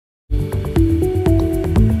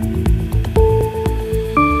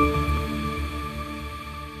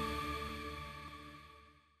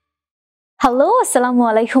Hello আসসালামু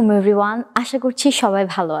আলাইকুম everyone, আশা করছি সবাই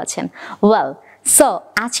ভালো আছেন। সো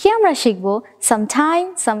আজকে আমরা শিখব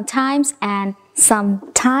সামটাইমস অ্যান্ড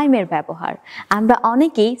সামটাইমের ব্যবহার। আমরা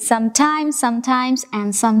অনেকেই সামটাইমস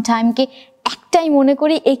অ্যান্ড সামটাইমকে একটাই মনে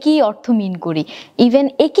করি, একই অর্থ মিন করি, ইভেন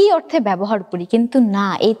একই অর্থে ব্যবহার করি, কিন্তু না,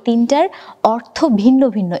 এই তিনটার অর্থ ভিন্ন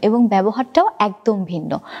ভিন্ন এবং ব্যবহারটাও একদম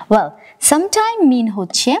ভিন্ন। সামটাইম মিন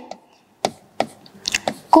হচ্ছে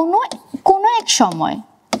কোনো এক সময়,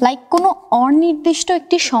 লাইক কোনো অনির্দিষ্ট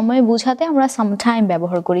একটি সময় বোঝাতে আমরা সামটাইম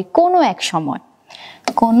ব্যবহার করি। কোনো এক সময়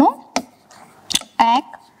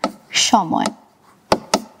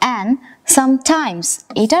অ্যান্ড সামটাইমস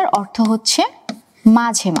এটার অর্থ হচ্ছে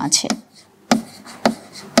মাঝে মাঝে।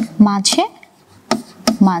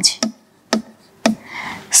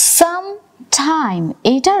 সামটাইম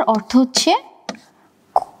এটার অর্থ হচ্ছে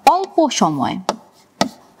অল্প সময়।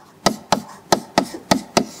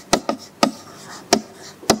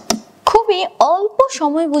 খুবই অল্প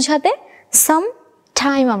সময় বোঝাতে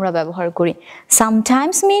সামটাইম আমরা ব্যবহার করি।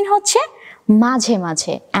 সামটাইমস মিন হচ্ছে মাঝে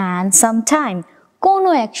মাঝে, অ্যান্ড সামটাইম কোনো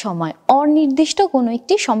এক সময়, অনির্দিষ্ট কোনো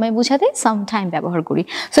একটি সময় বোঝাতে সামটাইম ব্যবহার করি।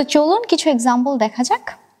 সো চলুন কিছু এক্সাম্পল দেখা যাক।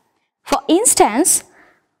 For instance,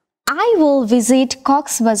 I will visit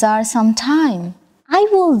Coxbazar sometime.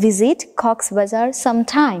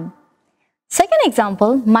 Second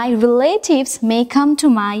example, my relatives may come to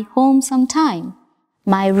my home sometime.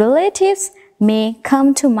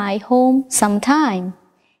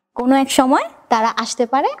 কোনো এক সময় তারা আসতে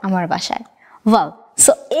পারে আমার বাসায়।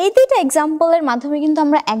 সো এই দুইটা এক্সাম্পলের মাধ্যমে কিন্তু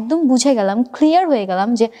আমরা একদম বুঝে গেলাম, ক্লিয়ার হয়ে গেলাম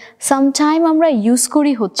যে সামটাইম আমরা ইউজ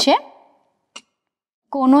করি হচ্ছে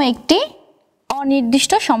কোনো একটি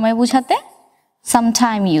অনির্দিষ্ট সময় বোঝাতে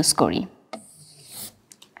সামটাইম ইউজ করি।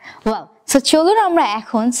 সো চলুন আমরা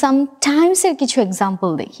এখন সামটাইমস এর কিছু এক্সাম্পল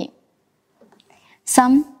দেখি।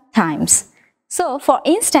 Sometimes. So for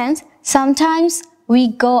instance, sometimes we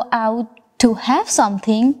go out to have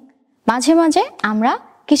something. মাঝে মাঝে আমরা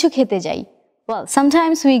কিছু খেতে যাই।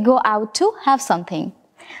 Sometimes we go out to have something.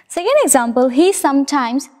 Second example, he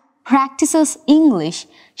sometimes practices English.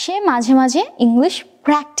 সে মাঝে মাঝে ইংলিশ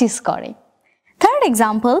প্র্যাকটিস করে। Third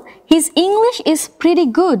example, his English is pretty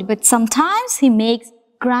good, but sometimes he makes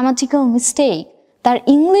grammatical mistake. তার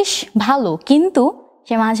ইংলিশ ভালো, কিন্তু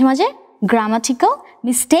সে মাঝে মাঝে grammatical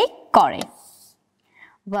mistake করে।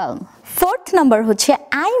 Fourth number হচ্ছে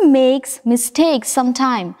I makes mistakes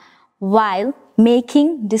sometime while making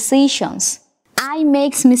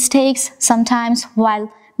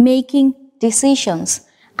decisions.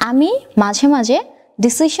 আমি মাঝে মাঝে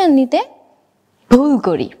ডিসিশন নিতে ভুল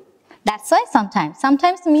করি। That's why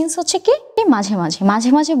sometimes means হচ্ছে কি মাঝে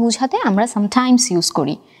মাঝে বোঝাতে আমরা sometimes ইউজ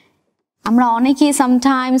করি। আমরা অনেকেই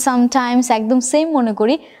sometimes একদম সেম মনে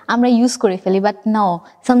করি, আমরা ইউজ করে ফেলি, but no,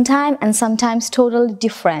 sometime and sometimes totally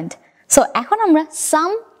different. So এখন আমরা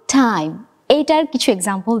sometime এইটার কিছু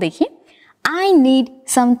এক্সাম্পল দেখি। I need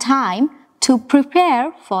some time to prepare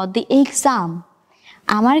for the exam.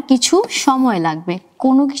 আমার কিছু সময় লাগবে,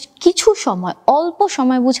 কোনো কিছু সময়, অল্প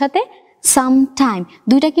সময় বোঝাতে sometime।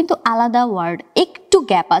 দুইটা কিন্তু আলাদা ওয়ার্ড, একটু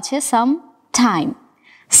গ্যাপ আছে sometime।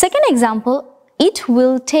 Second example, it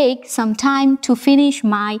will take some time to finish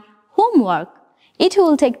my homework. It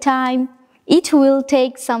will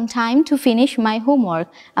take some time to finish my homework.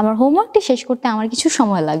 আমার হোমওয়ার্কটি শেষ করতে আমার কিছু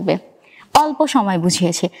সময় লাগবে, অল্প সময়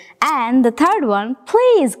বুঝিয়েছে। And the third one,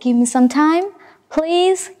 please give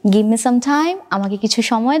me some time. আমাকে কিছু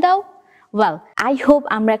সময় দাও। I hope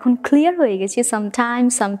আমরা এখন ক্লিয়ার হয়ে গেছি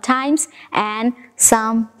sometimes and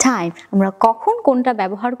sometime আমরা কখন কোনটা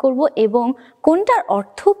ব্যবহার করব এবং কোনটার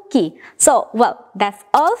অর্থ কি। So that's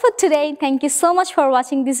all for today. Thank you so much for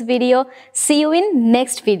watching this video. See you in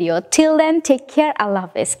next video. Till then, take care. Allah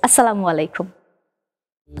Hafiz. Assalamu alaikum.